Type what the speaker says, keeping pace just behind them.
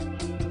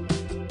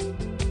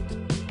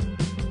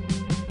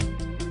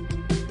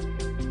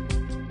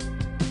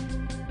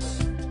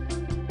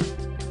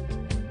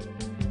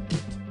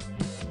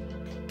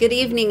Good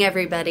evening,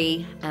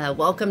 everybody.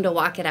 Welcome to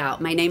Walk It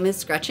Out. My name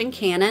is Gretchen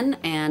Cannon,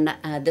 and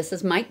this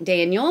is Mike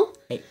Daniel.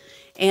 Hey.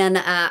 And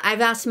I've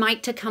asked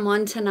Mike to come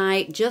on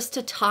tonight just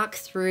to talk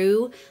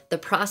through the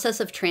process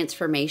of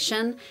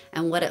transformation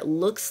and what it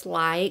looks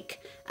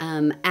like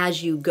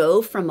as you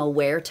go from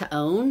aware to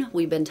own.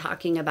 We've been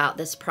talking about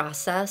this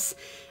process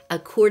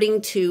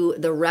according to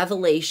the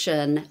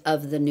revelation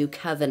of the new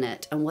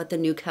covenant and what the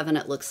new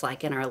covenant looks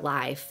like in our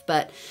life.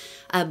 But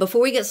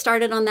before we get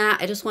started on that,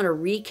 I just want to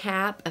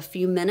recap a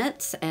few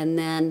minutes and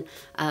then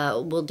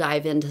we'll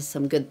dive into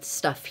some good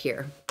stuff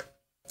here.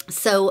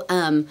 So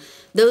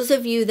those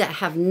of you that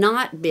have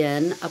not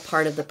been a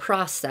part of the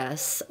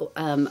process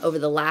over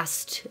the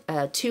last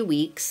 2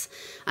 weeks,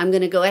 I'm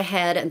going to go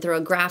ahead and throw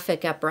a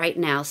graphic up right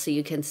now so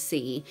you can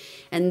see.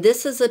 And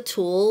this is a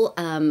tool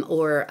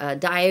or a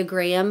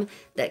diagram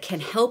that can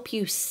help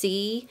you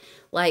see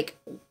like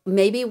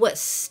maybe what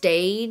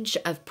stage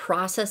of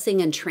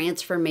processing and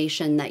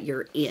transformation that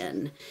you're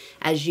in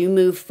as you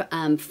move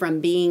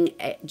from being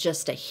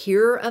just a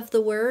hearer of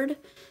the word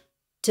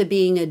to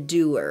being a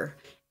doer.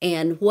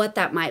 And what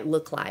that might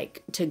look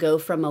like to go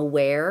from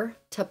aware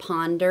to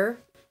ponder,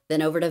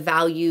 then over to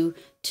value,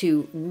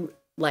 to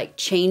like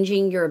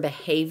changing your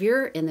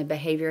behavior in the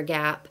behavior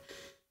gap,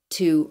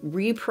 to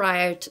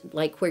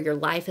like where your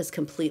life is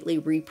completely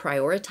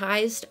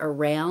reprioritized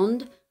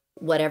around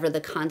whatever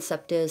the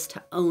concept is,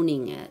 to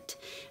owning it.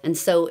 And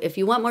so if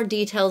you want more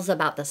details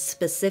about the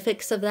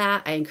specifics of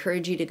that, I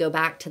encourage you to go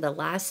back to the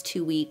last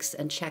 2 weeks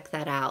and check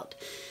that out.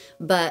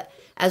 But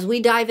as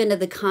we dive into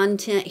the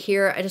content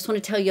here, I just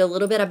want to tell you a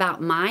little bit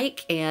about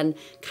Mike and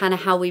kind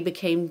of how we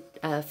became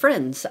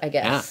friends, I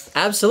guess.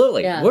 Yeah,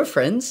 absolutely. Yeah. We're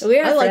friends. We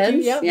are I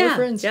friends. Like you. Yeah, we're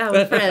friends. Yeah,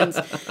 we're friends.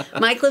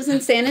 Mike lives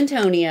in San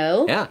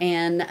Antonio. Yeah.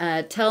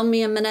 And tell him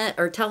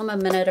a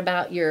minute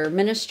about your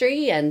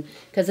ministry, and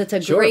because it's a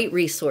great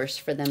resource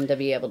for them to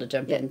be able to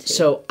jump into.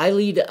 So I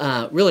lead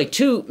really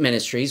two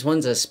ministries.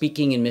 One's a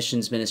speaking and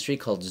missions ministry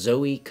called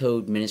Zoe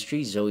Code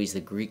Ministry. Zoe is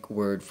the Greek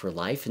word for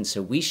life. And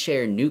so we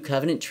share new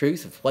covenant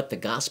truth of what the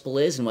gospel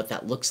is and what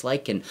that looks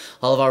like in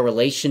all of our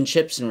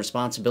relationships and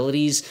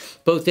responsibilities,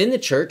 both in the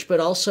church,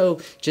 but also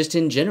just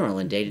in general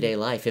in day-to-day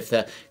life. If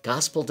the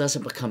gospel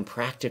doesn't become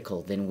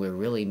practical, then we're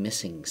really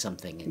missing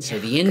something. And so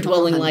the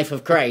indwelling life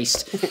of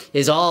Christ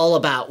is all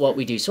about what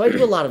we do. So I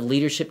do a lot of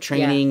leadership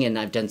training, and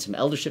I've done some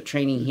eldership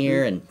training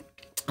here, and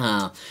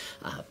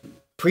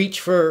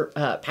preach for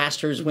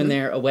pastors when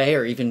they're away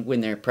or even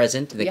when they're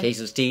present, in the case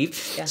of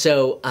Steve. Yeah.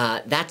 So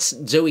that's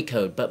Zoe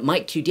Code. But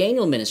Mike Q.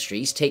 Daniel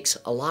Ministries takes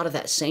a lot of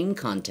that same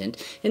content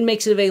and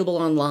makes it available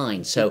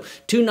online. So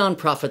two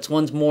nonprofits,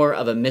 one's more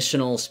of a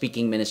missional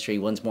speaking ministry,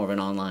 one's more of an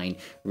online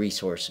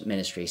resource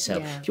ministry. So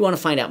if you want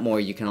to find out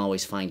more, you can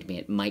always find me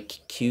at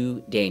Mike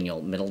Q.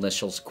 Daniel, middle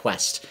initials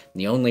Quest,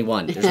 the only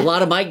one. There's a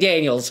lot of Mike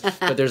Daniels,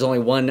 but there's only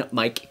one,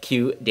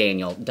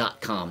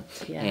 MikeQDaniel.com.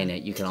 Yeah.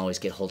 And you can always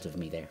get hold of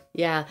me there.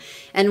 Yeah.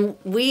 And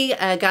we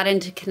got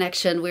into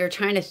connection. We were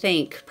trying to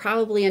think,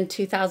 probably in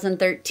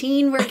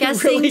 2013, we're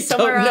guessing, really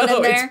somewhere around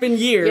in there. It's been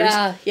years.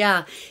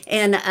 Yeah.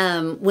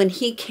 And when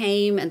he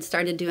came and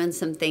started doing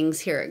some things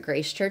here at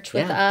Grace Church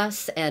with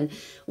us, and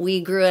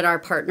we grew at our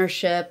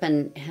partnership,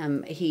 and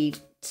he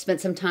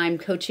spent some time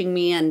coaching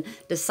me in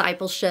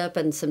discipleship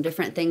and some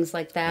different things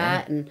like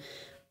that. Yeah. And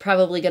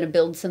probably going to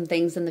build some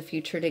things in the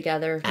future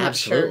together.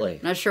 Absolutely.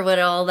 Not sure what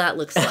all that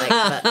looks like,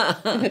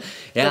 but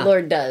the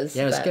Lord does.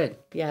 Yeah, it was good.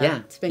 Yeah.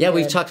 It's been good.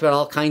 We've talked about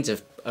all kinds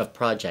of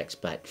projects,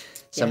 but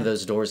some of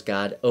those doors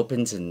God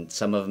opens, and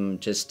some of them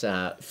just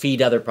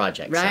feed other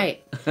projects.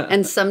 Right. So.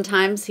 And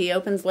sometimes he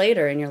opens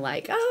later, and you're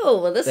like, oh,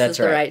 well, this is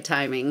the right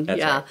timing.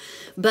 That's right.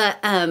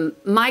 But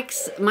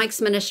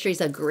Mike's ministry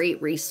is a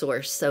great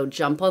resource, so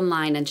jump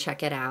online and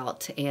check it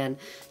out, and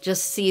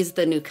just sees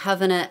the new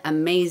covenant,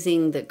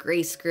 amazing, the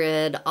grace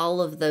grid, all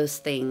of those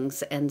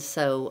things. And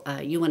so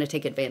you want to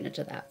take advantage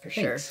of that for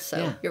sure.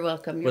 So you're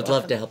welcome. Would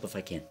love to help if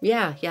I can.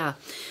 Yeah.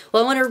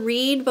 Well, I want to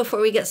read before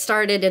we get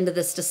started into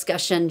this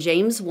discussion,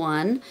 James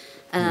 1.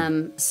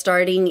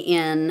 Starting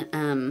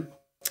in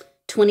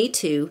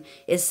 22,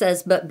 it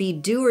says, "But be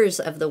doers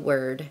of the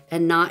word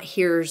and not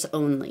hearers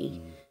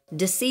only,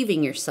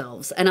 deceiving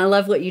yourselves." And I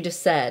love what you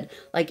just said.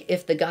 Like,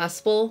 if the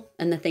gospel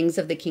and the things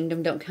of the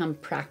kingdom don't come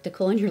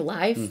practical in your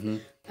life,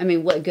 I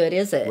mean, what good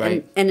is it?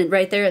 Right. And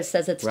right there it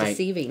says it's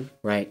deceiving.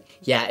 Right.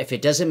 Yeah, if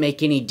it doesn't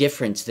make any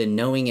difference, then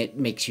knowing it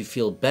makes you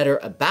feel better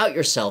about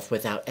yourself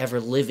without ever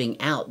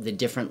living out the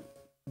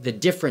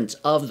difference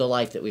of the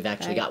life that we've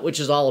actually got, which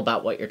is all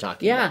about what you're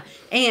talking about.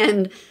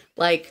 And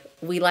like,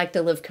 we like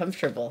to live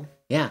comfortable.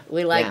 Yeah.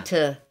 We like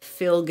to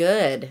feel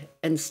good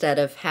instead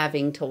of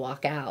having to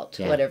walk out,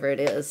 whatever it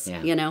is,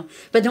 you know?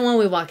 But then when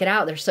we walk it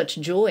out, there's such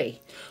joy.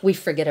 We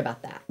forget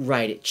about that.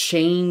 Right. It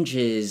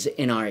changes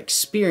in our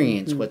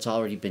experience what's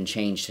already been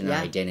changed in our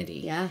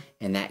identity. Yeah.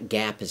 And that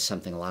gap is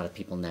something a lot of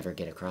people never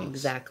get across.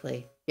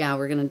 Exactly. Yeah,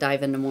 we're going to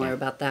dive into more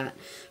about that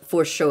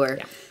for sure.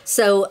 Yeah.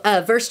 So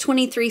verse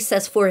 23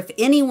 says, "For if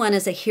anyone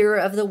is a hearer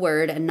of the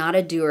word and not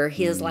a doer,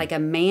 he is like a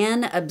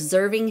man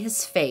observing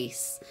his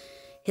face,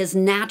 his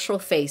natural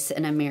face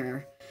in a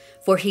mirror.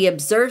 For he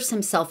observes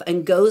himself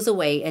and goes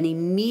away and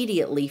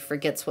immediately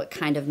forgets what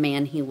kind of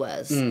man he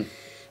was.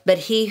 But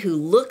he who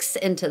looks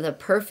into the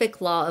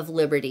perfect law of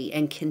liberty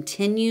and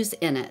continues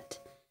in it,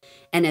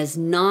 and is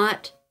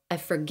not a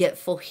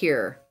forgetful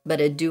hearer, but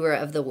a doer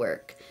of the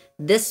work,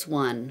 this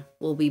one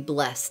will be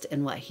blessed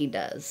in what he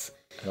does.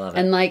 I love it.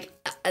 And like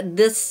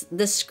this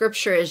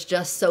scripture is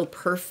just so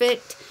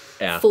perfect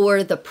Yeah.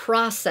 for the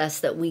process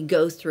that we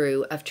go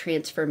through of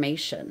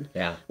transformation.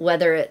 Yeah.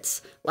 Whether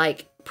it's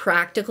like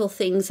practical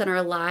things in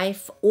our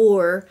life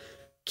or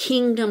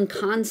kingdom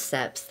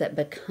concepts that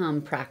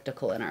become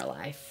practical in our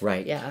life.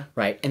 Right. Yeah.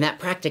 Right. And that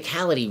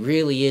practicality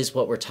really is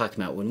what we're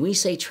talking about. When we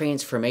say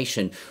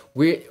transformation,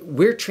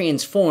 we're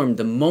transformed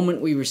the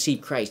moment we receive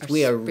Christ.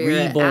 We are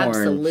Spirit, reborn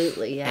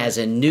absolutely, yeah. as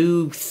a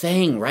new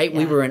thing, right?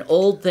 We Yeah. were an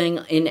old thing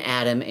in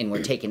Adam, and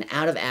we're taken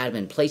out of Adam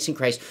and placed in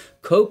Christ,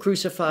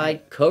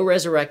 co-crucified,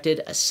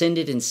 co-resurrected,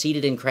 ascended, and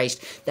seated in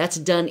Christ. That's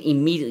done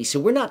immediately. So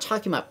we're not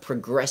talking about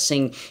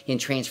progressing in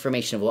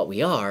transformation of what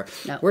we are.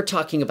 No. We're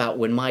talking about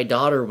when my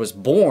daughter was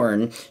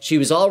born, she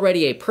was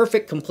already a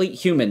perfect, complete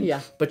human.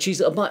 Yeah. But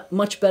she's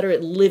much better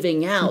at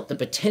living out the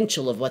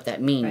potential of what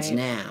that means Right.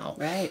 now.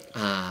 Right.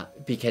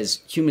 Because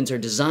humans are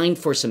designed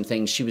for some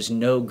things she was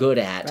no good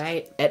at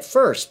Right. at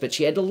first, but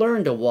she had to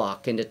learn to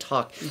walk and to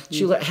talk. Mm-hmm.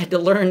 She had to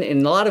learn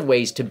in a lot of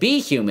ways to be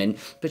human,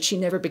 but she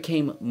never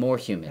became more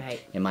human.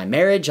 Right. In my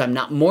marriage, I'm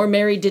not more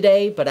married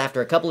today, but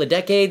after a couple of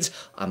decades,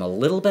 I'm a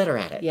little better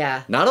at it.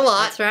 Yeah. Not a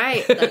lot. That's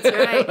right. That's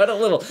right. But a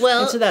little.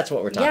 Well, and so that's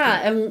what we're talking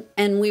about. Yeah,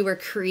 and we were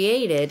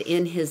created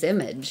in his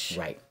image.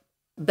 Right.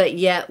 But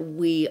yet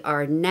we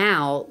are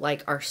now,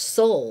 like our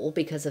soul,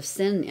 because of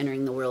sin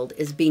entering the world,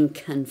 is being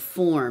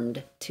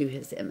conformed to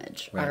his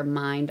image. Right. Our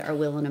mind, our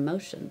will, and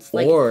emotions.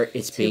 Or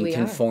it's who being we are.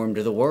 conformed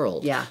to the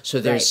world. Yeah, So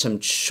there's right. some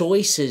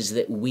choices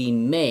that we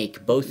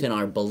make, both in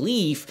our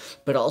belief,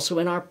 but also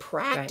in our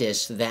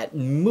practice, that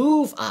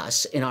move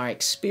us in our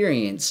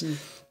experience Mm-hmm.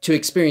 to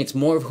experience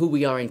more of who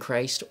we are in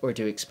Christ, or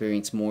to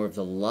experience more of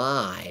the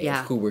lie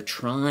Yeah. of who we're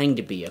trying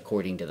to be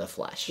according to the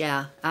flesh.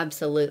 Yeah,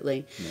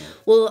 absolutely.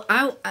 Well,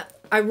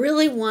 I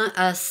really want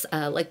us,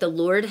 like the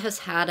Lord has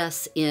had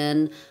us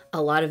in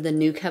a lot of the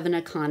New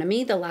Covenant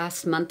economy the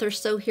last month or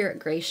so here at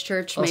Grace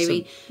Church.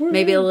 Awesome.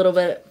 Maybe a little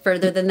bit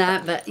further than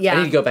that, but yeah. I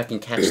need to go back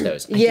and catch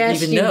those. I Yes,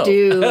 didn't even know. you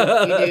do.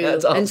 You do.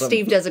 That's And awesome.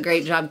 Steve does a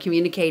great job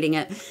communicating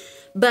it.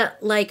 But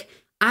like,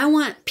 I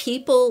want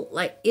people,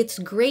 like, it's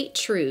great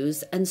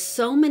truths. And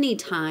so many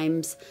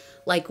times,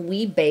 like,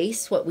 we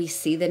base what we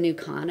see the new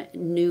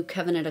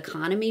covenant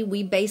economy,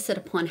 we base it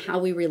upon how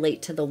we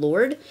relate to the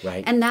Lord.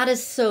 Right. And that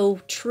is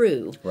so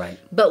true. Right.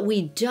 But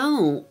we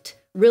don't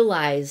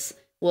realize,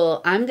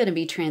 well, I'm going to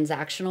be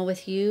transactional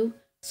with you.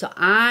 So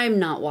I'm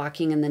not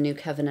walking in the new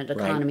covenant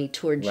economy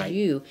towards Right.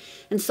 you.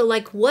 And so,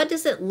 like, what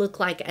does it look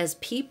like as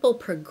people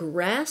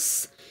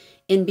progress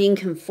in being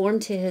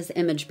conformed to his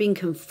image, being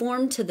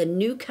conformed to the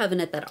new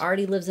covenant that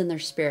already lives in their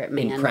spirit,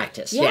 man? In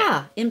practice, Yeah,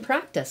 yeah. in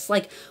practice.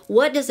 Like,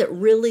 what does it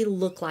really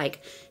look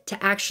like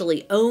to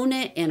actually own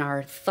it in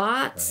our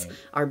thoughts, Right.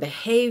 our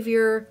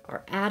behavior,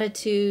 our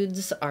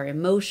attitudes, our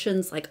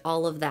emotions, like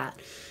all of that?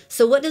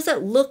 So what does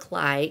it look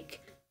like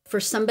for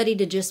somebody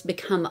to just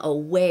become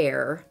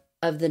aware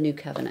of the new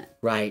covenant?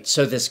 Right.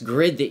 So this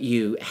grid that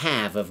you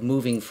have of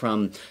moving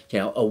from,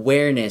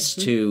 awareness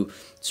to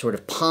sort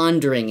of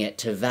pondering it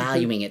to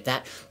valuing it,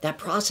 that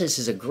process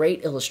is a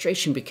great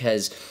illustration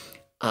because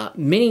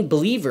many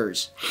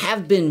believers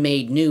have been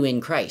made new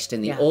in Christ,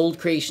 and the Yeah. old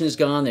creation is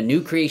gone, the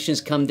new creation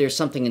has come, there's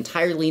something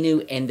entirely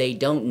new, and they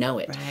don't know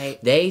it. Right.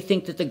 They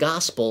think that the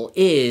gospel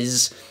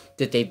is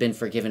that they've been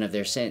forgiven of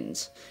their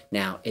sins.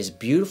 Now, as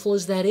beautiful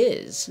as that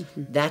is,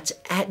 that's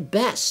at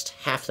best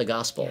half the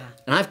gospel. Yeah.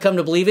 And I've come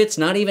to believe it's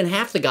not even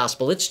half the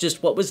gospel. It's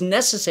just what was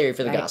necessary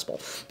for the Right. gospel.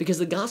 Because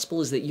the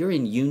gospel is that you're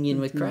in union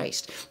with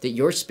Christ, that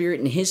your spirit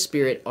and his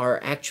spirit are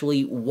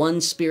actually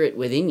one spirit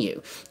within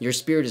you. Your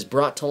spirit is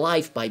brought to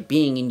life by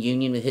being in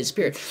union with his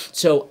spirit.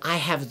 So I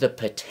have the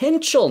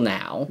potential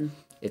now.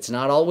 It's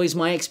not always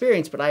my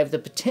experience, but I have the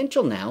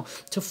potential now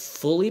to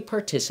fully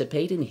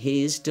participate in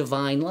his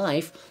divine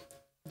life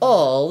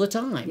all the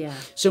time. Yeah.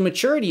 So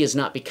maturity is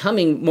not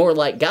becoming more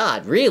like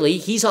God. Really,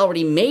 he's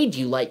already made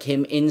you like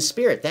him in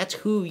spirit. That's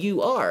who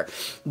you are.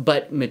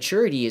 But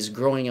maturity is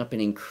growing up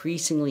and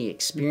increasingly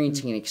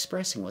experiencing and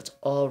expressing what's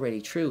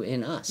already true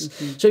in us.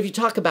 So if you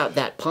talk about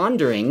that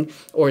pondering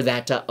or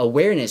that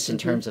awareness in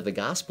terms of the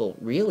gospel,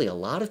 really a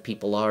lot of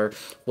people are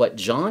what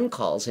John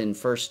calls in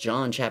 1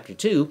 John chapter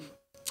 2,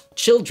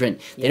 children.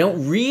 They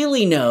don't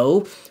really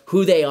know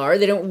who they are.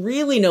 They don't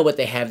really know what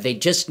they have. They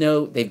just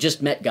know they've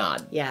just met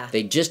God. Yeah.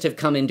 They just have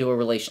come into a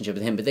relationship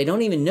with him, but they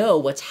don't even know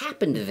what's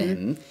happened to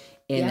them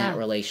in Yeah. that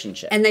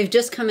relationship. And they've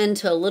just come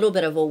into a little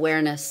bit of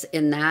awareness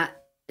in that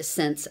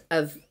sense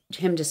of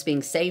him just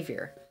being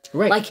Savior.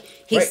 Right. Like,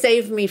 he Right.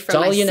 saved me from It's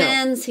my all you know.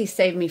 sins. He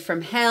saved me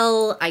from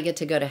hell. I get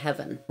to go to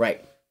heaven.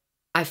 Right.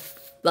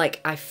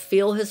 I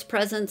feel his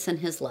presence and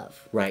his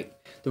love. Right.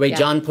 The way Yeah.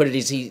 John put it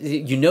is,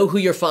 you know who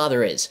your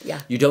father is.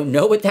 Yeah. You don't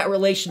know what that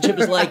relationship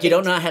is like. Right. You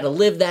don't know how to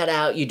live that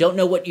out. You don't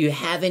know what you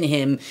have in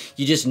him.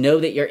 You just know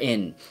that you're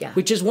in, Yeah.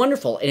 which is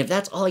wonderful. And if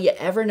that's all you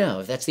ever know,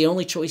 if that's the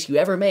only choice you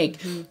ever make,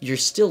 you're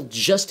still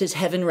just as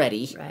heaven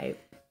ready Right.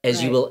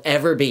 as you Right. will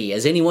ever be,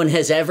 as anyone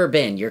has ever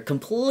been. You're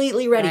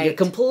completely ready. You're Right.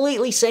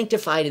 completely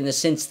sanctified in the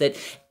sense that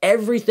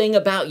everything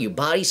about you,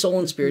 body, soul,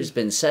 and spirit, has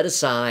been set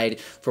aside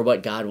for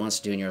what God wants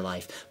to do in your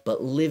life.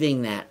 But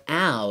living that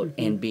out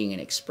and being an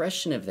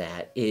expression of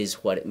that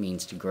is what it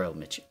means to grow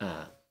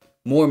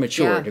more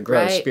mature, Yeah, to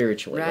grow right,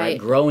 spiritually, right? right.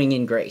 Growing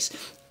in grace.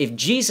 If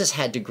Jesus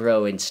had to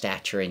grow in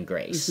stature and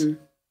grace,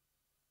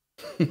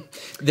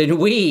 then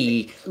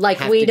we Like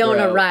have we to don't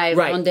grow. arrive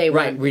Right, on day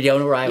right. one. We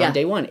don't arrive Yeah. on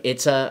day one.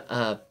 It's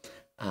a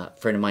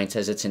friend of mine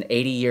says it's an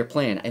 80-year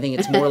plan. I think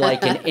it's more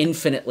like an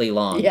infinitely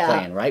long Yeah.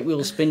 plan, right? We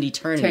will spend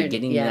eternity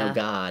getting to yeah. know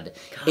God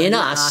in isn't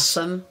that us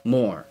awesome?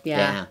 more. Yeah.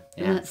 Yeah.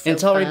 Isn't that so And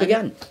it's already fun?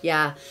 begun.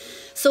 Yeah.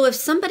 So if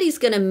somebody's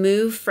going to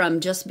move from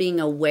just being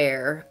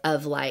aware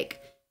of like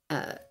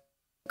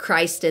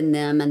Christ in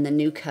them and the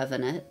new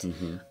covenant,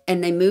 Mm-hmm.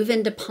 and they move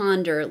into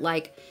ponder,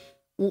 like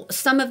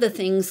some of the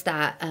things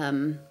that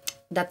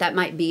that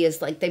might be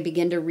is like they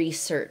begin to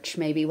research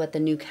maybe what the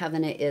new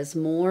covenant is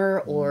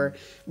more, or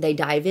they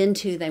dive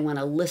into, they want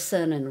to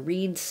listen and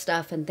read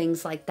stuff and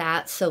things like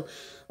that. So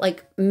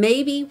like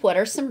maybe what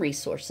are some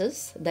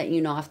resources that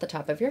you know off the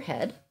top of your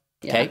head?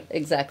 Yeah, Okay.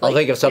 exactly. I'll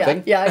think of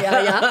something.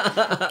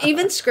 Yeah.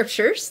 Even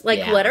scriptures, like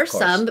Yeah, what are of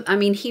course. some? I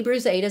mean,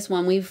 Hebrews 8 is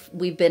one we've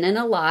been in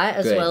a lot,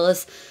 as Good. well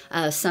as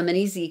some in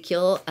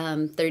Ezekiel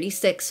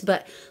 36.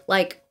 But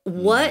like,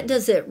 what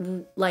does it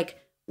like?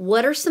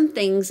 What are some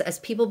things as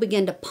people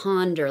begin to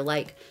ponder?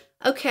 Like,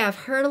 okay, I've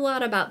heard a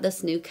lot about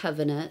this new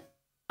covenant.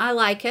 I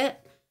like it,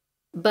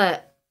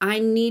 but I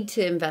need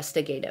to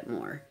investigate it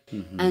more.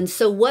 And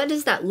so, what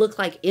does that look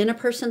like in a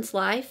person's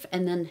life?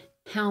 And then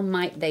how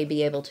might they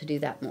be able to do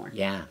that more?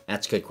 Yeah,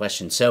 that's a good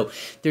question. So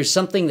there's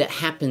something that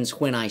happens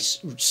when I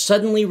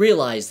suddenly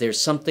realize there's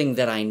something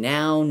that I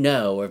now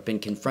know or have been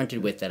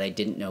confronted with that I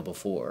didn't know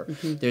before.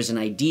 There's an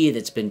idea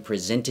that's been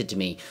presented to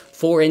me.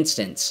 For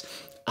instance,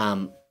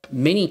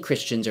 many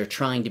Christians are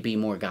trying to be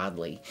more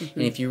godly.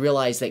 And if you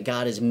realize that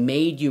God has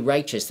made you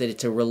righteous, that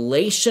it's a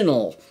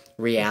relational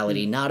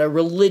reality, not a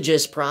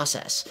religious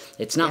process.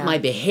 It's not my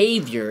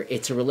behavior,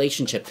 it's a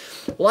relationship.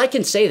 Well, I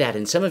can say that,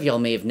 and some of y'all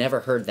may have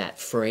never heard that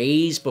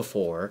phrase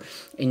before,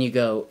 and you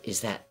go,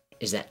 is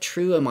that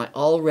true? Am I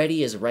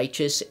already as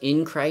righteous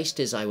in Christ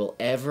as I will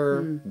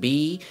ever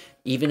be,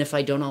 even if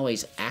I don't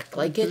always act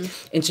like it?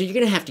 And so you're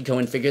going to have to go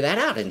and figure that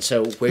out. And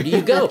so where do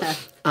you go?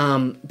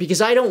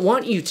 Because I don't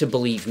want you to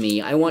believe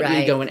me. I want you to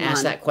Right, go and come ask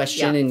on. that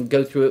question Yeah. and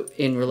go through it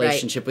in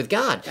relationship with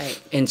God. Right.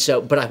 And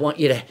so, but I want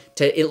you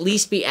to at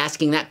least be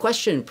asking that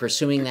question,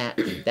 pursuing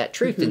that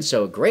truth. And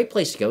so a great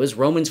place to go is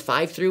Romans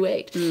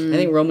 5-8. I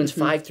think Romans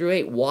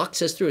 5-8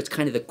 walks us through. It's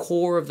kind of the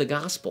core of the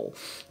gospel.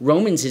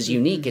 Romans is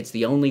unique. It's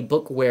the only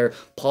book where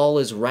Paul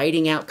is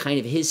writing out kind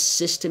of his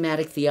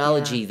systematic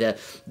theology,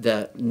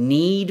 the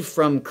need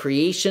from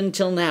creation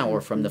till now,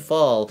 or from the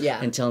fall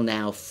until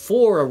now,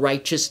 for a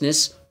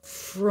righteousness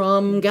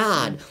from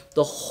God.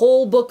 The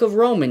whole book of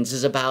Romans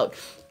is about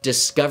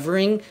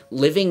discovering,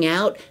 living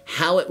out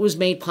how it was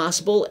made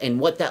possible and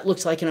what that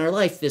looks like in our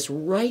life, this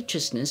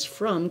righteousness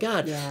from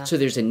God. Yeah. So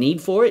there's a need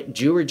for it,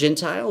 Jew or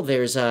Gentile.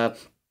 There's a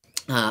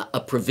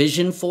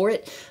provision for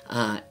it.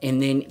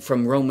 And then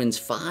from Romans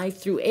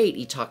 5-8,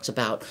 he talks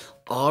about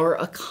our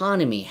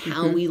economy,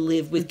 how we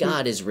live with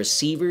God as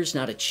receivers,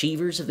 not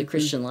achievers of the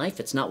Christian life.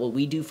 It's not what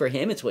we do for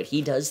him, it's what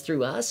he does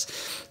through us,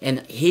 and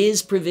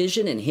his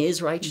provision and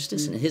his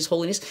righteousness and his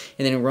holiness.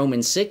 And then in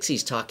Romans 6,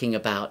 he's talking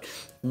about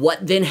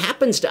what then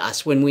happens to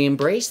us when we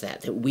embrace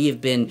that we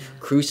have been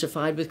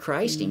crucified with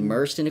Christ,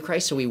 immersed into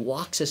Christ. So he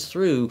walks us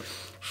through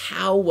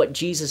how what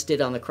Jesus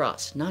did on the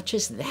cross, not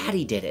just that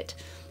he did it,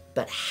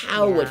 but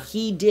how what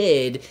he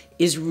did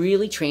is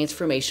really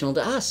transformational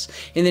to us.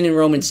 And then in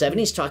Romans 7,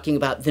 he's talking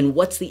about then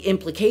what's the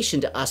implication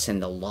to us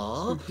in the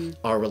law,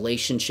 our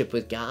relationship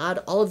with God,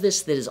 all of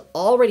this that has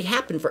already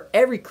happened for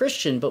every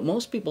Christian, but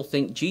most people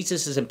think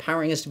Jesus is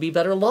empowering us to be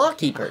better law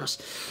keepers.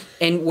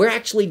 And we're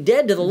actually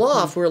dead to the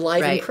law if we're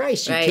alive in Right,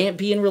 Christ. You right. can't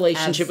be in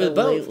relationship with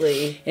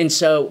Absolutely. both. And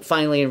so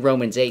finally in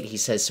Romans 8, he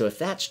says, so if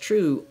that's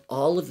true,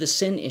 all of the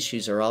sin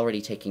issues are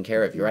already taken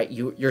care of. You're right.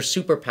 Your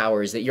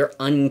superpower is that you're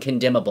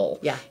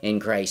uncondemnable in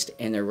Christ.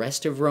 And the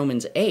rest of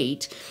Romans 8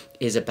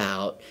 is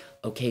about,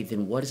 okay,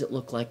 then what does it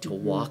look like to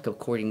walk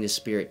according to the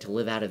Spirit, to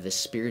live out of the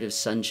spirit of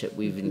sonship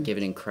we've been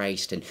given in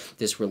Christ, and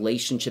this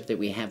relationship that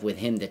we have with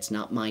him that's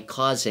not my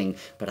causing,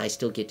 but I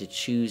still get to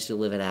choose to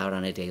live it out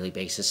on a daily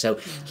basis. So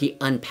he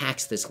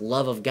unpacks this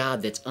love of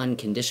God that's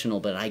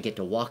unconditional, but I get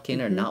to walk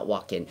in or not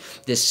walk in.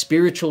 This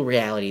spiritual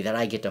reality that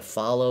I get to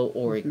follow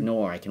or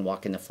ignore. I can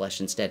walk in the flesh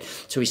instead.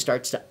 So he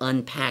starts to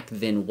unpack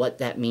then what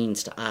that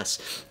means to us.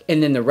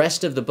 And then the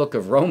rest of the book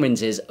of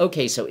Romans is,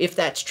 okay, so if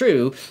that's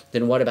true,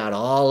 then what about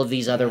all of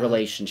these other relationships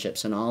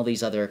relationships and all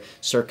these other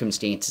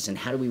circumstances, and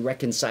how do we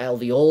reconcile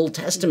the Old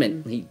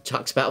Testament? He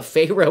talks about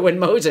Pharaoh and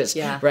Moses,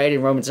 right,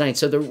 in Romans 9.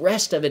 So the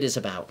rest of it is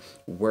about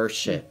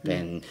worship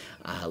and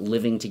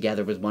living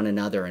together with one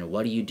another, and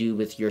what do you do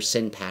with your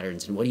sin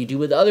patterns, and what do you do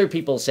with other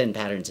people's sin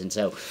patterns. And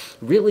so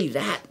really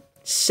that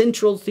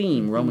central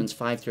theme, Romans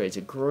 5 through 8, is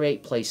a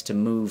great place to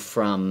move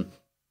from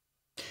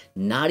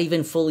not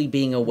even fully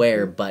being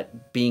aware,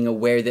 but being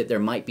aware that there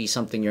might be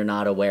something you're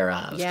not aware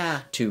of,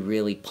 to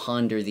really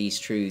ponder these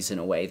truths in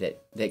a way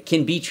that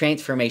can be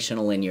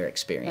transformational in your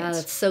experience. Yeah,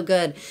 that's so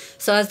good.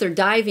 So as they're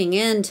diving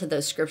into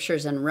those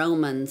scriptures in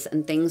Romans,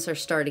 and things are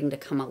starting to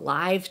come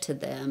alive to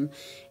them,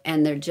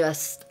 and they're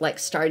just like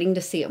starting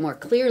to see it more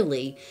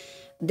clearly,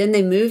 then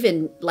they move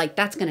in, like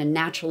that's going to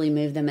naturally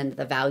move them into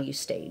the value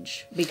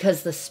stage,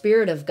 because the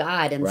Spirit of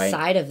God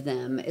inside of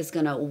them is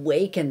going to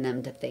awaken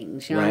them to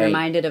things. You know, I'm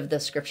reminded of the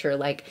scripture,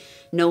 like,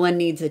 no one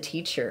needs a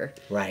teacher.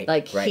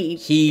 Like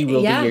he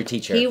will be your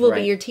teacher. He will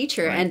be your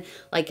teacher. And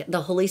like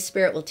the Holy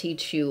Spirit will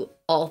teach you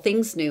all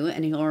things new,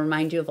 and he'll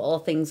remind you of all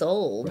things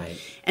old.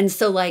 And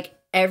so like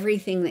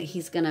everything that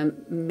he's going to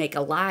make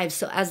alive.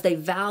 So as they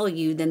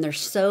value, then they're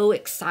so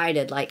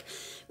excited, like,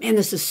 man,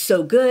 this is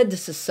so good.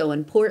 This is so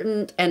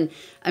important. And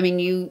I mean,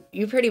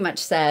 you pretty much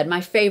said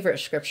my favorite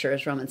scripture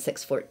is Romans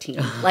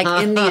 6:14, like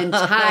in the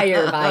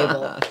entire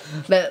Bible.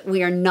 But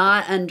we are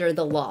not under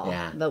the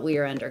law, but we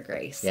are under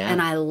grace.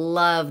 And I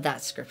love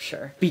that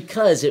scripture.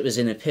 Because it was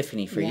an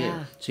epiphany for you.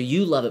 So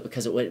you love it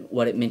because of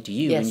what it meant to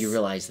you when you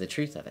realized the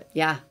truth of it.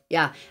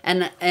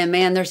 And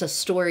man, there's a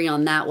story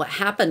on that. What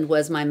happened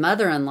was my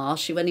mother-in-law,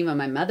 she wasn't even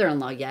my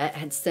mother-in-law yet,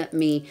 had sent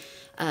me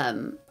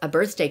a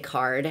birthday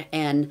card,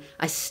 and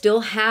I still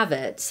have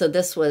it. So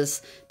this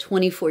was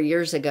 24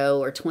 years ago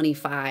or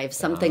 25,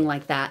 something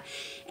like that.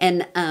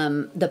 And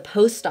the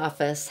post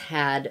office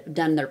had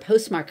done their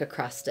postmark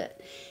across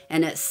it,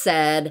 and it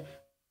said,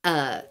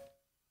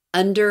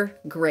 under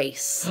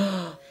grace.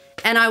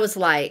 And I was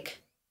like,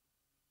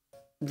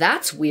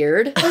 that's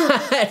weird.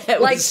 It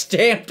like was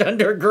stamped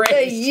under grace.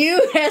 The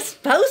U.S.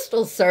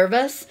 Postal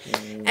Service.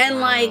 And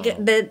like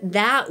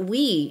that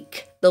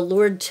week, the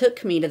Lord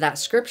took me to that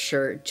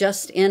scripture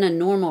just in a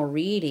normal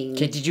reading.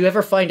 Did you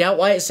ever find out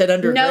why it said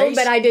under grace? No,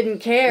 but I didn't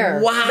care.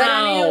 Wow. But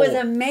I mean, it was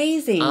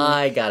amazing.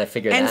 I got to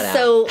figure that out. And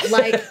so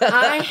like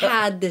I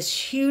had this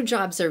huge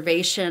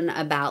observation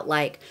about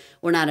like,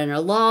 we're not under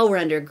law, we're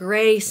under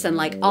grace, and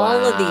like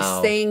all of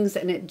these things,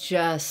 and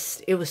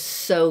it was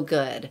so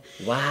good.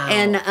 Wow.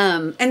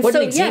 And what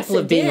so an example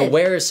of being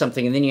aware of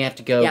something, and then you have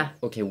to go,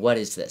 okay, what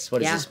is this?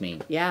 What does this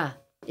mean?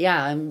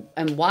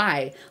 And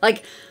why?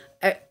 Like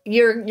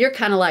you're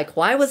kind of like,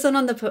 why was it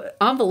on the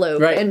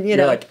envelope? Right. And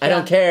you're like, I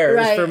don't care.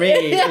 It was for me.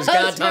 It was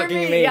God talking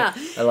to me. Yeah.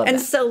 I love that.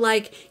 And so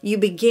like you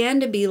began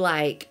to be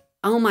like,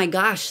 oh my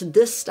gosh,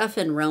 this stuff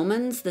in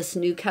Romans, this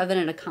new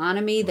covenant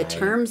economy, the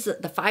terms,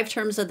 the 5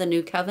 terms of the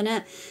new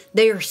covenant,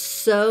 they are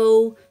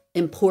so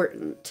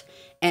important,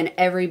 and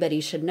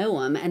everybody should know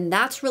them. And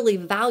that's really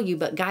value.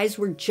 But guys,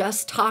 we're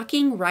just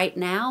talking right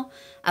now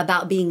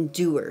about being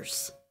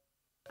doers.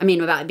 I mean,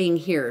 about being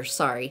hearers,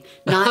 sorry.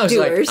 Not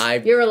doers.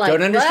 Like, you were like,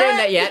 don't understand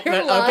that yet, You're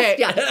but lost.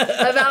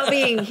 okay. About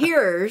being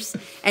hearers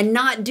and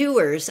not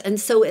doers. And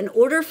so in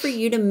order for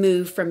you to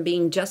move from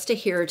being just a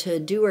hearer to a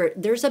doer,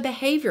 there's a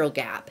behavioral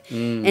gap.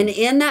 And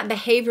in that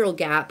behavioral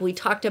gap, we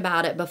talked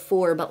about it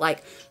before, but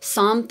like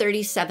Psalm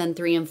 37,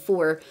 3 and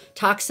 4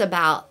 talks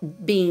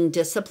about being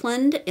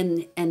disciplined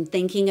and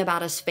thinking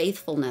about his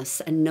faithfulness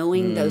and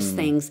knowing those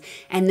things,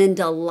 and then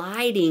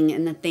delighting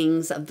in the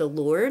things of the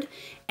Lord.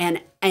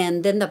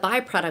 And then the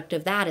byproduct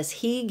of that is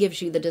he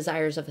gives you the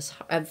desires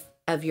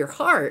of your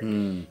heart,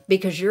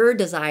 because your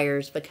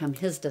desires become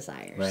his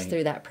desires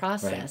through that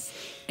process.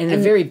 In a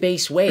very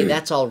base way,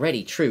 that's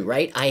already true,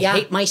 right? I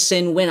hate my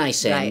sin when I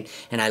sin,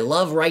 and I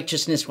love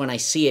righteousness when I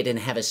see it and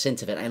have a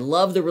sense of it. I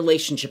love the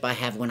relationship I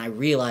have when I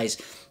realize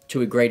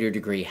to a greater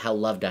degree how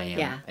loved I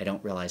am. I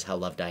don't realize how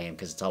loved I am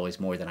because it's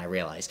always more than I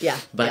realize.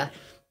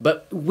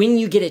 But when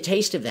you get a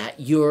taste of that,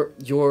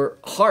 your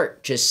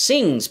heart just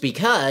sings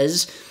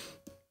because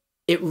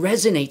it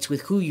resonates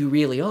with who you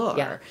really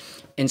are.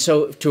 And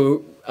so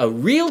to a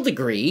real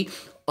degree,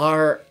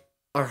 our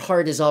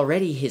heart is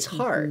already his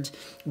heart,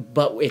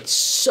 but it's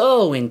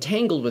so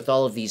entangled with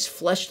all of these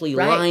fleshly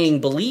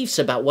lying beliefs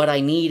about what I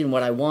need and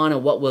what I want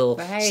and what will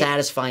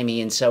satisfy me.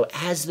 And so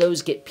as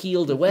those get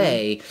peeled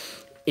away,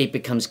 it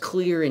becomes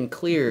clearer and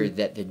clearer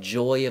that the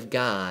joy of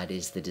God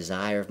is the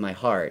desire of my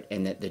heart,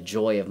 and that the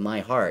joy of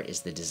my heart is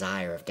the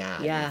desire of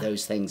God. And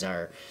those things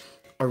are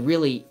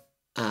really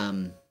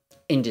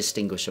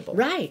indistinguishable.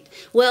 Right.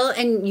 Well,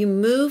 and you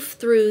move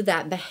through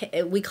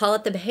that, we call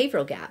it the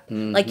behavioral gap.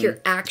 Like your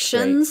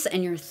actions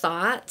and your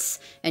thoughts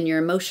and your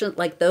emotion,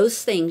 like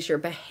those things, your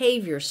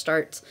behavior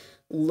starts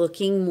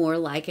looking more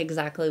like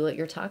exactly what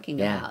you're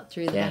talking about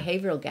through the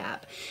behavioral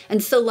gap.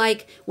 And so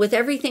like with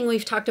everything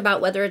we've talked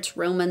about, whether it's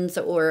Romans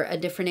or a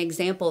different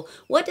example,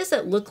 what does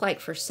it look like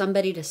for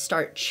somebody to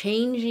start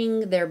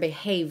changing their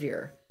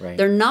behavior?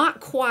 They're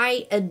not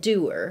quite a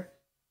doer,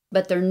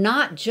 but they're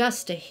not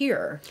just a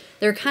hearer.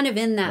 They're kind of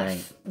in that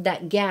Right.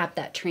 that gap,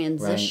 that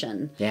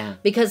transition. Right. Yeah.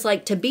 Because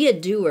like to be a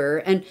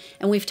doer, and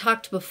we've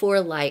talked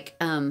before, like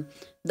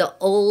the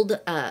old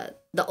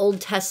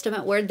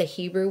Testament word, the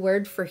Hebrew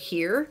word for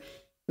hear,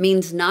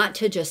 means not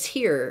to just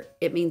hear.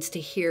 It means to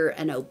hear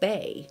and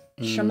obey.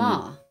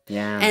 Shema.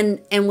 Yeah.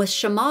 And with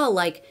Shema,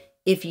 like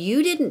if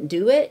you didn't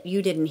do it,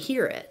 you didn't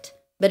hear it.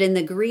 But in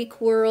the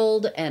Greek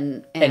world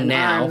and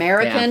now, our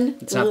American, yeah,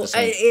 it's not the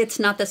same. It's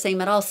not the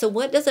same at all. So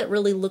what does it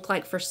really look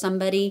like for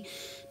somebody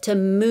to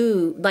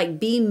move, like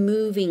be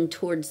moving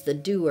towards the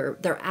doer?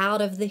 They're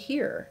out of the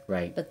hearer.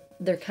 Right. But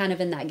they're kind of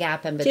in that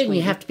gap in Yeah, between. and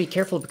you have to be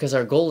careful because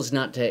our goal is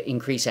not to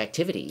increase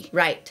activity.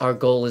 Right. Our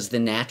goal is the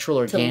natural,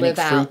 organic live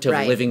fruit out, of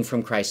right. living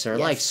from Christ in our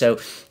Yes. life. So,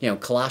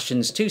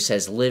 Colossians 2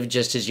 says, live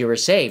just as you were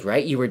saved,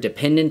 right? You were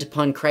dependent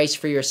upon Christ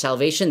for your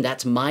salvation.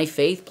 That's my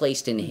faith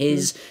placed in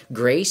His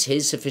grace,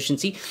 His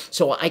sufficiency.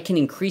 So I can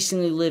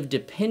increasingly live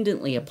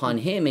dependently upon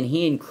Him, and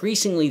He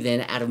increasingly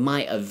then, out of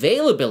my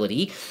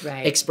availability,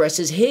 Right.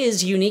 expresses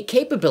His unique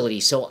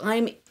capability. So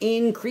I'm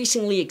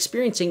increasingly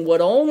experiencing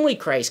what only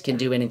Christ can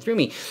do in and through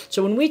me.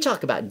 So when we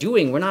talk about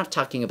doing, we're not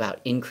talking about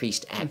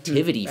increased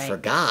activity right. for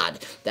God.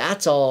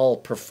 That's all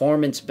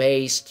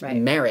performance-based Right.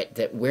 merit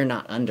that we're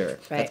not under.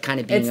 Right. That's kind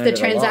of being It's under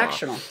the law.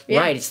 transactional. Yeah,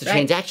 Right, it's the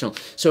right. transactional.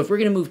 So if we're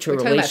going to move to a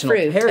We're talking about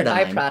relational fruit,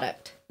 paradigm, a byproduct.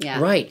 Yeah.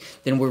 right,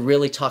 then we're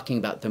really talking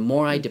about the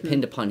more I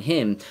depend upon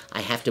Him,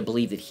 I have to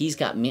believe that He's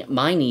got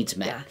my needs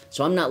met. Yeah.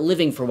 So I'm not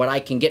living for what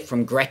I can get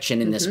from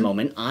Gretchen in this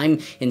moment. I'm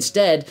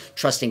instead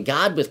trusting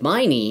God with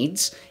my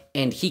needs,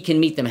 and He can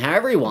meet them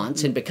however He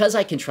wants. And because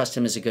I can trust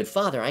Him as a good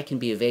Father, I can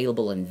be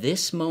available in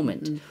this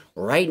moment,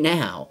 right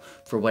now,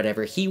 for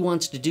whatever He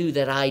wants to do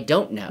that I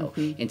don't know,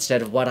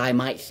 instead of what I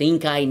might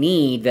think I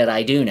need that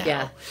I do know.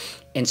 Yeah.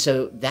 And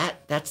so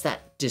that's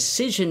that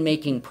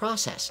decision-making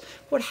process.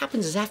 What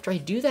happens is after I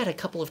do that a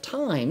couple of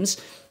times,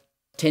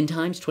 10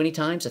 times, 20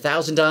 times,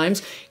 1,000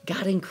 times,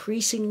 God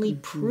increasingly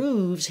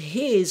proves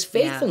His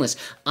faithfulness.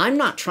 I'm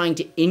not trying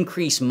to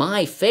increase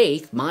my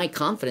faith, my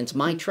confidence,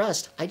 my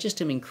trust. I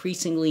just am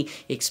increasingly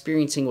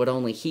experiencing what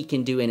only He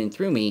can do in and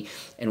through me.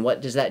 And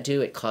what does that do?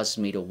 It causes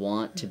me to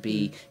want to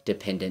be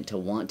dependent, to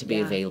want to be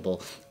Yeah.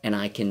 available, and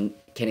I can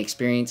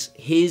experience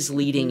His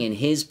leading and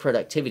His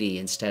productivity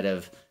instead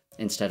of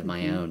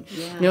my own.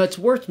 Yeah. It's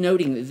worth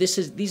noting that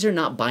these are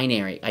not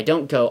binary. I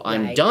don't go,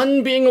 I'm Right.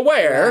 done being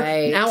aware.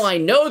 Right. Now I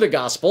know the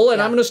gospel and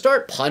Yeah. I'm going to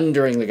start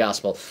pondering the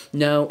gospel.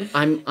 No,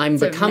 I'm a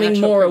becoming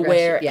natural more progression.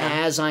 aware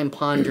Yeah. as I'm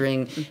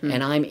pondering,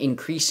 and I'm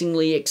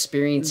increasingly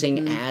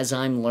experiencing as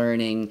I'm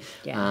learning.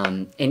 Yeah.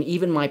 And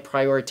even my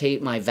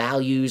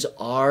values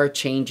are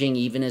changing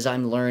even as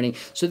I'm learning.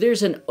 So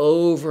there's an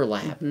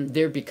overlap.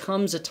 There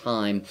becomes a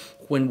time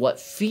when what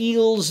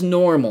feels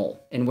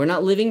normal, and we're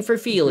not living for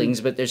feelings,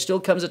 but there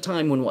still comes a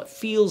time when what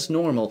feels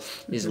normal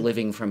is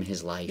living from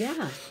His life.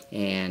 Yeah.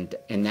 And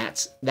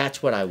that's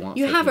what I want.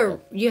 You for have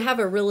people. you have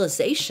a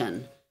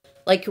realization,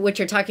 like what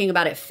you're talking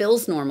about. It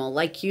feels normal.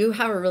 Like you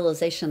have a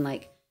realization,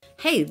 like,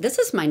 hey, this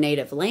is my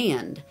native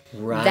land.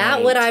 Right.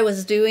 That what I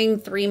was doing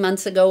 3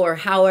 months ago or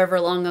however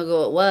long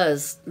ago it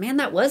was, man,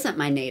 that wasn't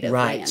my native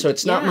Right. land. So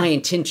it's not Yeah. my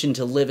intention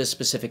to live a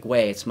specific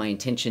way. It's my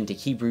intention to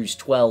Hebrews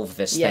 12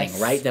 this Yes.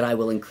 thing, right? That I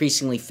will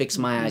increasingly fix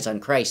my eyes on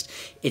Christ.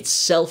 It's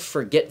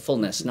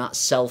self-forgetfulness, not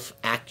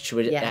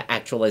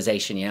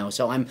self-actualization,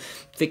 So I'm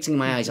fixing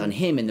my eyes on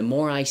Him, and the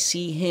more I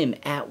see Him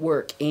at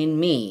work in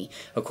me,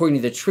 according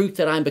to the truth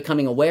that I'm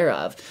becoming aware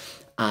of,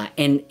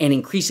 and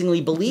increasingly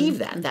believe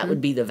that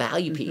would be the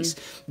value piece,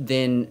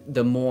 then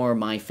the more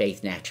my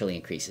faith naturally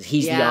increases.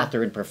 He's the Yeah.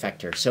 author and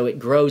perfecter. So it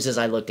grows as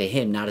I look to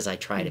Him, not as I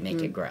try to make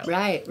it grow.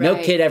 Right, No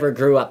right. kid ever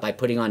grew up by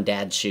putting on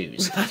dad's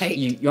shoes. Right.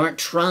 You aren't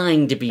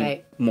trying to be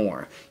Right.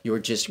 more. You're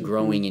just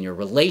growing in your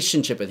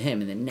relationship with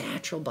Him. And the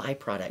natural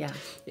byproduct Yeah.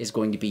 is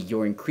going to be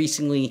you're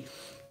increasingly...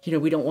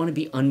 we don't want to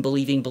be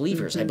unbelieving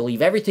believers. I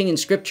believe everything in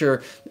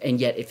Scripture, and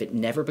yet if it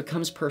never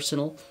becomes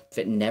personal, if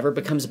it never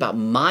becomes about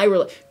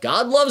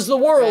God loves the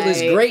world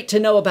is Right. great to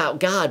know about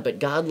God, but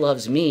God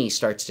loves me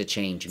starts to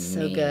change me.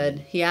 So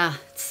good. Yeah,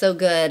 it's so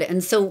good.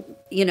 And so,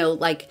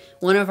 like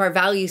one of our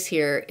values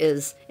here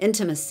is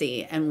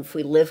intimacy. And if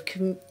we live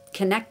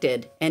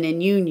connected and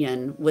in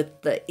union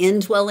with the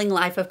indwelling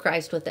life of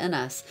Christ within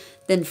us,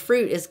 then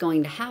fruit is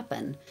going to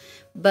happen.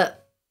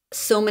 But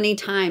so many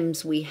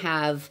times we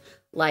have,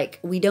 like,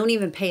 we don't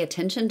even pay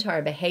attention to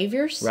our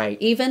behaviors. Right.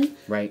 Even.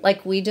 Right.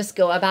 Like we just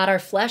go about our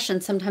flesh,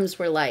 and sometimes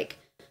we're like,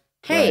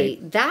 hey,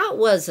 that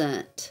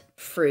wasn't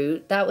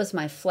fruit. That was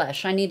my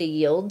flesh. I need to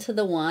yield to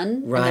the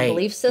one in the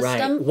belief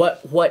system. Right.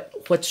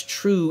 What's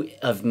true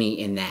of me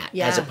in that,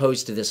 Yeah. as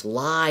opposed to this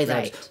lie that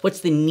Right.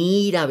 what's the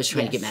need I was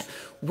trying to get Yes.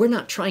 met? We're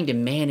not trying to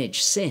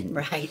manage sin.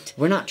 Right.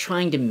 We're not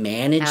trying to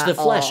manage At the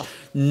flesh. all.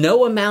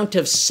 No amount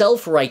of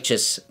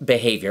self-righteous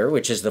behavior,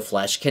 which is the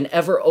flesh, can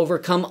ever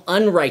overcome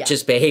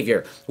unrighteous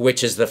behavior,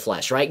 which is the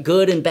flesh, right?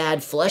 Good and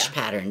bad flesh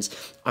patterns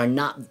are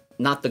not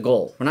the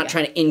goal. We're not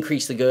trying to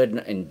increase the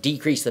good and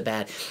decrease the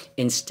bad.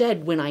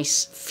 Instead, when I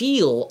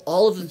feel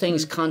all of the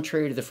things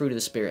contrary to the fruit of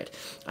the Spirit,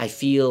 I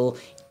feel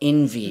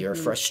envy or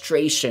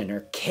frustration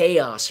or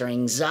chaos or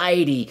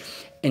anxiety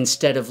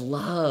instead of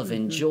love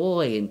and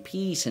joy and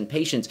peace and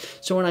patience.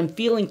 So when I'm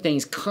feeling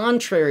things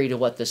contrary to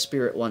what the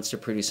Spirit wants to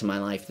produce in my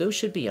life, those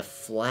should be a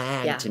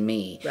flag to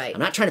me. Right. I'm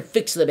not trying to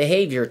fix the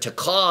behavior to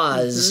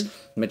cause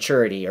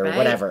maturity or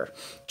whatever,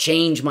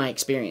 change my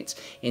experience.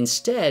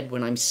 Instead,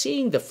 when I'm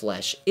seeing the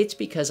flesh, it's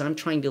because I'm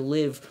trying to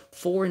live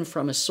for and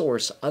from a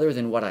source other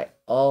than what I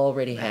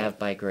already have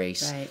by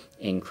grace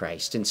in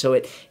Christ. And so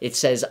it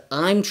says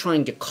I'm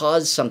trying to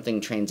cause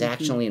something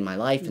transactionally in my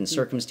life and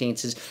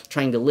circumstances,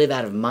 trying to live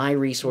out of my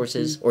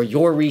resources or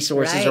your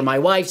resources or my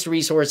wife's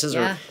resources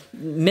or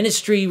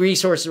ministry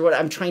resources or what.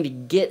 I'm trying to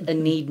get a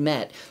need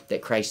met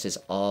that Christ has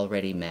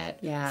already met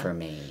for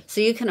me. So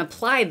you can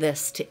apply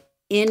this to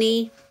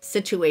any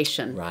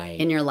situation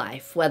in your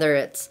life, whether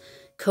it's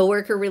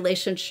coworker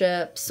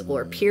relationships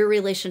or peer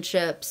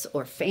relationships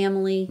or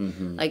family.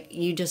 Like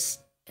you just,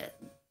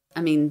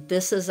 I mean,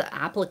 this is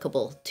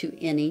applicable to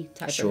any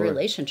type of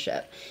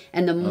relationship.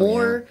 And the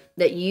more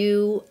that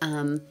you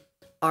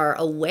are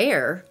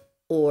aware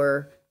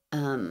or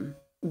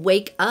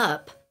wake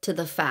up to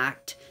the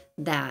fact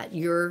that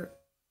you're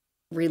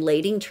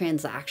relating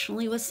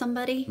transactionally with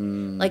somebody,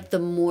 like the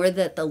more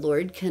that the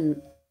Lord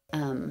can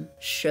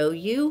show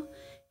you,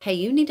 hey,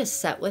 you need to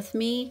set with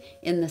me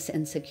in this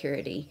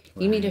insecurity.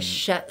 You need to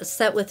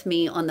set with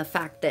me on the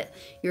fact that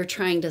you're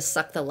trying to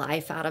suck the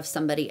life out of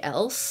somebody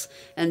else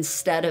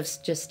instead of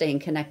just staying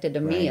connected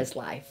to me as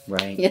life.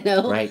 You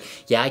know?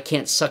 Yeah, I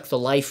can't suck the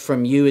life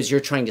from you as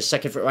you're trying to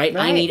suck it from,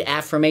 I need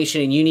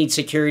affirmation and you need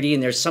security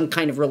and there's some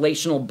kind of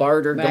relational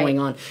barter going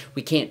on.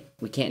 We can't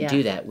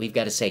do that. We've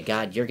got to say,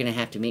 God, you're going to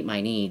have to meet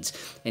my needs.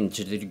 And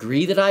to the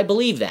degree that I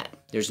believe that,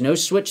 there's no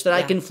switch that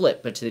I can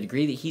flip, but to the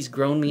degree that He's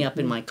grown me up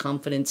in my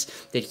confidence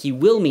that He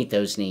will meet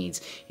those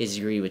needs is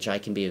the degree which I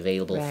can be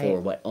available for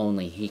what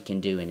only He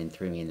can do in and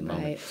through me in the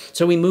moment.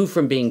 So we move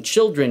from being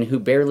children who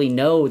barely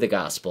know the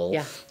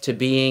gospel to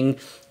being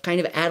kind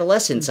of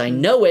adolescence. I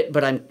know it,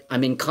 but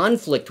I'm in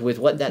conflict with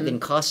what that then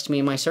costs me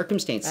in my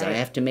circumstances. I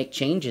have to make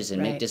changes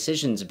and make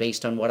decisions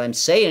based on what I'm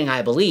saying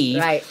I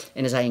believe.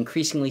 And as I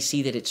increasingly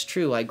see that it's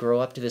true, I grow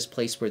up to this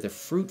place where the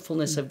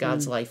fruitfulness of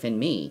God's life in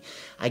me,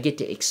 I get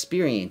to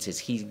experience as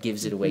He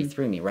gives it away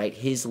through me,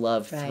 His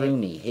love through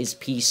me, His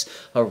peace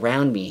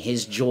around me,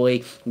 His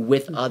joy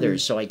with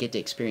others. So I get to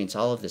experience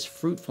all of this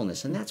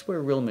fruitfulness. And that's where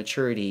real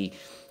maturity,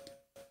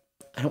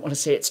 I don't want to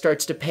say it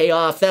starts to pay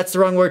off. That's the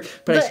wrong word.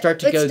 But I start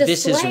to go,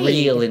 this is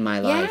real in my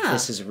life.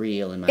 This is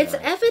real in my life.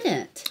 It's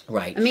evident.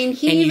 Right. I mean,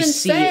 He even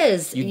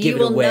says you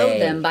will know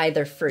them by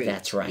their fruit.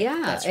 That's right.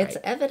 Yeah, That's it's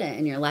evident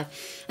in your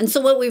life. And so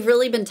what we've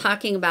really been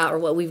talking about, or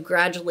what we've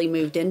gradually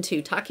moved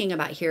into talking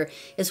about here,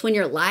 is when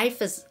your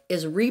life is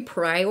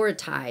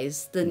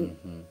reprioritized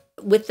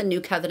with the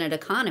new covenant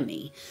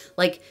economy.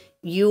 Like,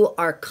 you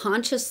are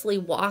consciously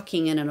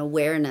walking in an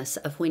awareness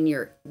of when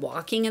you're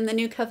walking in the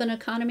new covenant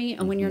economy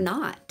and when you're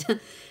not.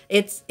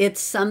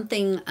 It's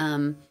something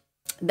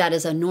that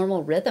is a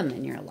normal rhythm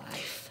in your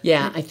life.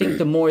 Yeah, I think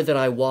the more that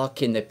I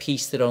walk in the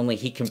peace that only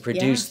He can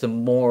produce, the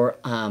more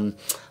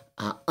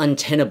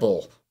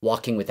untenable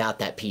walking without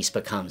that peace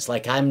becomes.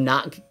 Like, I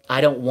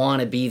don't want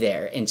to be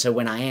there. And so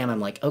when I am,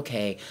 I'm like,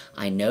 okay,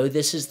 I know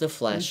this is the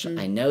flesh.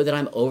 I know that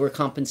I'm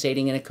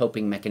overcompensating in a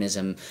coping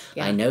mechanism.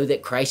 I know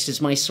that Christ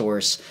is my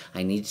source.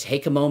 I need to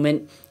take a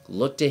moment,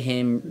 look to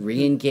Him,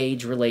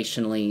 re-engage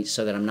relationally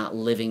so that I'm not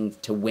living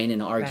to win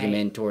an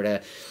argument or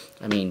to,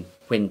 I mean,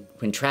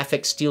 when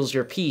traffic steals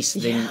your peace,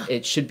 then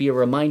it should be a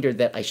reminder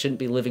that I shouldn't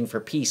be living for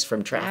peace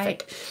from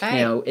traffic. You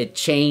know, it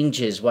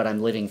changes what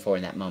I'm living for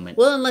in that moment.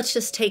 Well, and let's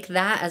just take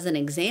that as an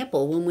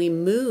example. When we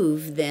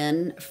move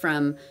then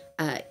from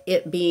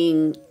it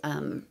being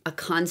a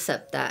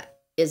concept that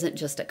isn't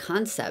just a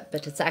concept,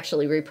 but it's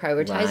actually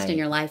reprioritized in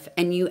your life,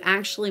 and you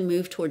actually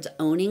move towards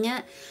owning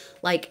it,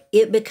 like,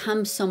 it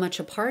becomes so much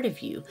a part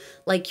of you.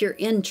 Like, you're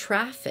in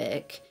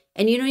traffic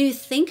and you don't even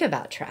think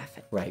about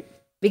traffic.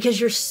 Because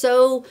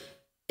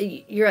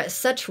you're at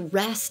such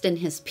rest in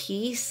His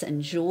peace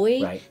and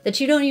joy that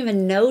you don't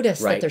even notice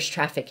that there's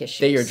traffic issues.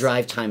 That your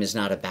drive time is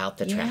not about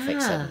the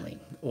traffic suddenly.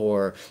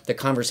 Or the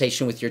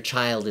conversation with your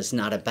child is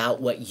not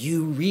about what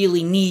you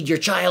really need your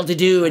child to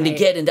do and to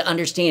get and to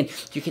understand.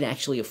 You can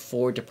actually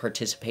afford to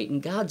participate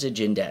in God's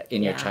agenda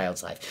in your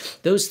child's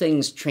life. Those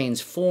things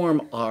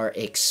transform our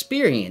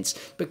experience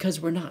because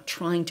we're not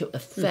trying to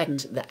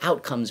affect the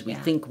outcomes we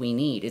think we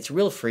need. It's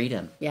real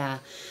freedom.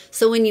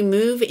 So when you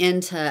move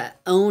into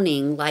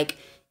owning, like,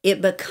 it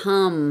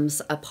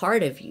becomes a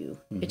part of you.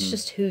 It's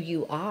just who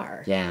you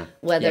are.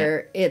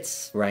 Whether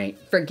it's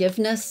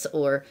forgiveness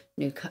or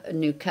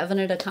new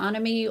covenant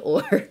economy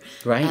or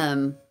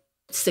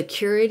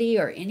security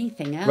or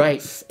anything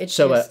else. It's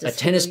so a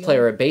tennis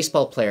player, a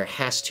baseball player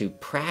has to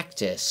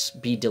practice,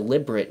 be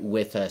deliberate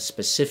with a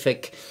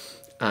specific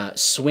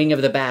swing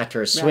of the bat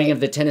or a swing of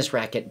the tennis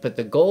racket. But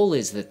the goal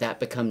is that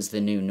becomes the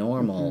new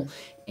normal.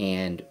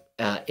 And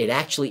it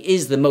actually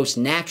is the most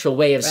natural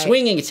way of Right.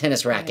 swinging a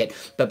tennis racket,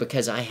 but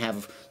because I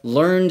have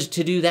learned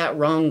to do that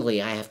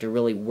wrongly, I have to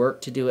really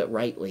work to do it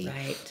rightly.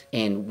 Right.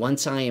 And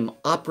once I am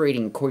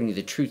operating according to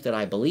the truth that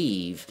I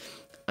believe,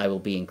 I will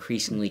be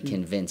increasingly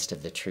convinced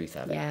of the truth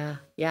of it. Yeah.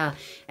 Yeah.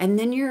 And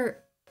then you're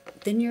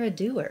a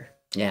doer.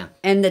 Yeah.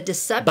 And the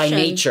deception By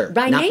nature,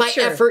 not by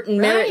effort and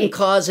merit and Right.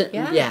 cause. And,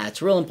 Yeah. yeah,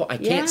 it's real important.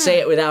 I can't Yeah. say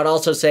it without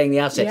also saying the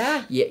opposite.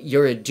 Yeah.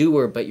 You're a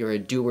doer, but you're a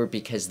doer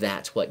because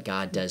that's what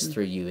God does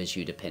through you as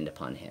you depend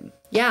upon Him.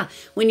 Yeah.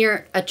 When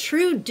you're a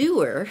true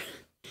doer,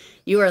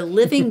 you are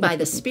living by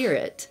the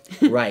Spirit.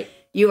 Right.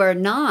 You are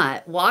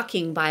not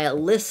walking by a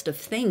list of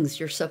things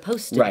you're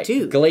supposed to Right.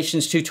 do.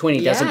 Galatians 2:20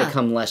 doesn't Yeah.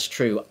 become less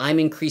true. I'm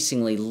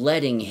increasingly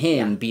letting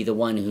Him Yeah. be the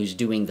one who's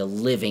doing the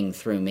living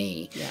through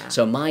me. Yeah.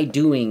 So my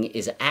doing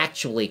is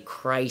actually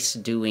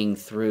Christ doing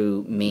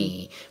through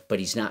me, but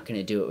He's not going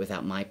to do it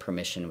without my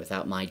permission,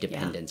 without my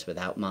dependence,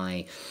 without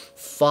my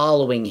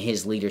following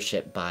His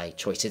leadership by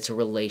choice. It's a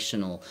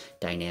relational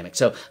dynamic.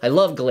 So I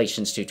love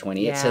Galatians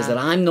 2:20. It says Yeah. that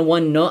I'm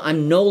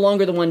no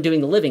longer the one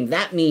doing the living.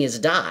 That me has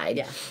died.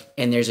 Yeah.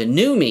 And there's a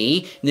new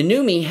me. The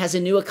new me has a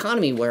new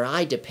economy where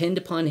I depend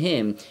upon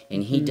Him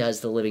and He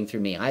does the living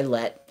through me. I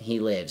let, He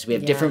lives. We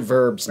have Yeah. different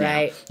verbs now.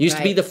 Right, Used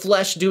to be right. the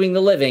flesh doing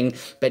the living,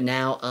 but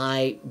now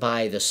I,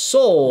 by the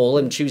soul,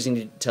 am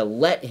choosing to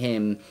let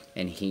Him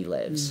and He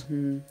lives.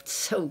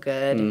 So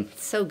good.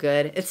 So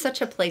good. It's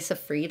such a place of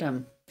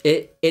freedom.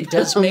 It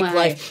does Oh make my.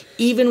 life,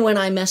 even when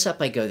I mess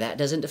up, I go, that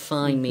doesn't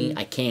define me.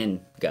 I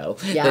can go.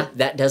 Yeah.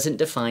 That doesn't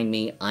define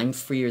me. I'm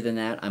freer than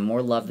that. I'm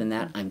more loved than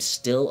that. I'm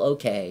still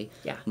okay.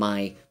 Yeah.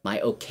 My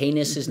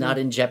okayness is not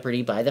in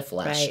jeopardy by the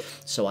flesh. Right.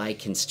 So I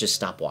can just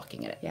stop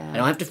walking in it. Yeah. I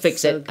don't have to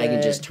fix So it. I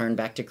can just good. turn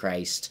back to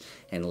Christ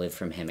and live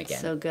from Him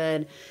again. So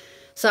good.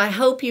 So I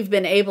hope you've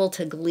been able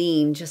to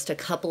glean just a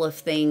couple of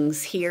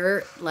things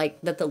here, like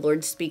that the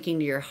Lord's speaking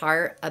to your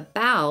heart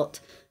about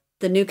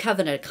the new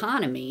covenant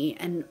economy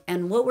and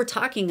what we're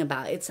talking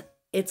about.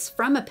 It's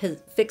from a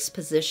fixed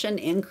position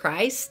in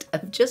Christ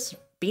of just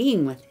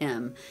being with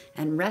Him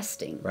and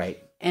resting.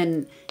 Right.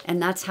 And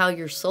that's how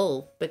your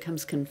soul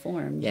becomes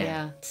conformed.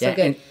 Yeah. So yeah.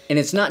 good. And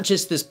it's not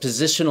just this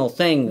positional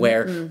thing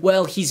where,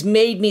 well, He's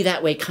made me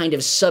that way kind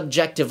of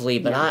subjectively,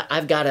 but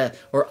I've got to,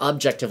 or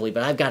objectively,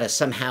 but I've got to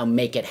somehow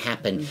make it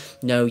happen.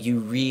 No, you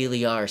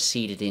really are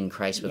seated in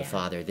Christ with the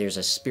Father. There's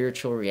a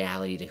spiritual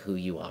reality to who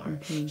you are.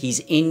 He's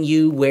in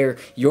you where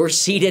you're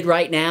seated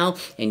right now,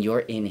 and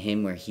you're in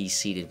Him where He's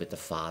seated with the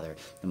Father.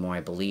 The more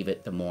I believe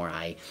it, the more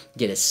I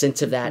get a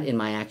sense of that in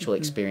my actual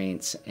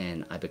experience,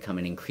 and I become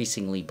an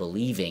increasingly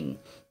believing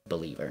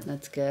believer.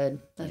 That's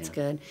good. That's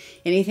good.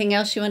 Anything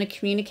else you want to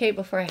communicate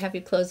before I have you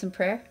close in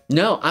prayer?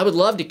 No, I would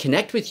love to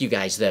connect with you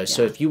guys, though.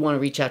 So if you want to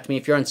reach out to me,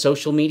 if you're on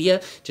social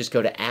media, just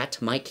go to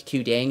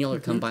 @MikeQDaniel or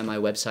come by my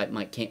website,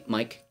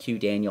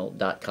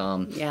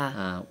 MikeQDaniel.com.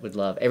 Yeah. Would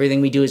love.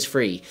 Everything we do is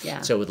free. Yeah.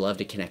 So would love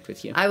to connect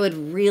with you. I would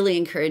really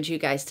encourage you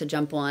guys to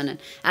jump on. And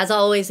as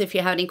always, if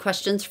you have any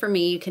questions for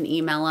me, you can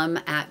email them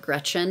at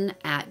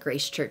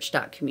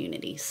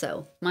Gretchen@gracechurch.community.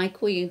 So,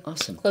 Mike, will you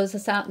close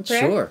us out in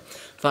prayer? Sure.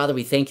 Father,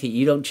 we thank that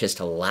you don't just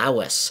allow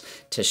us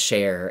to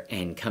share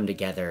and come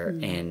together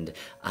and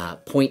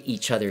point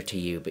each other to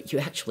you, but you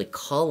actually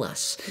call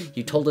us.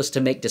 You told us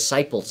to make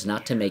disciples,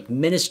 not to make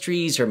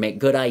ministries or make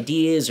good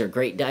ideas or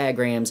great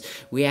diagrams.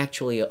 We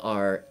actually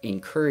are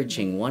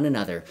encouraging one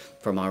another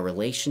from our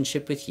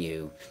relationship with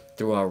you,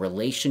 through our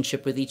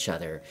relationship with each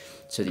other,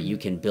 so that you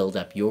can build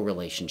up your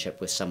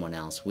relationship with someone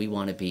else. We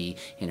want to be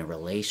in a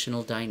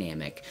relational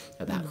dynamic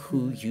about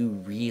who you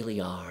really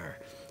are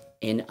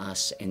in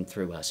us and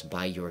through us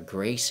by your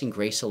grace and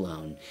grace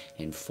alone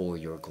and for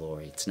your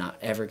glory. It's not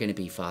ever going to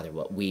be, Father,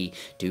 what we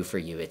do for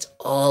you. It's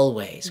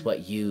always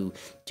what you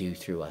do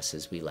through us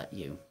as we let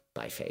you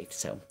by faith.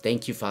 So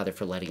thank you, Father,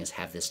 for letting us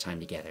have this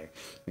time together.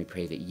 We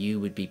pray that you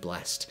would be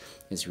blessed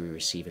as we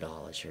receive it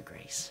all as your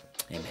grace.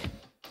 Amen.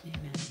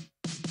 Amen.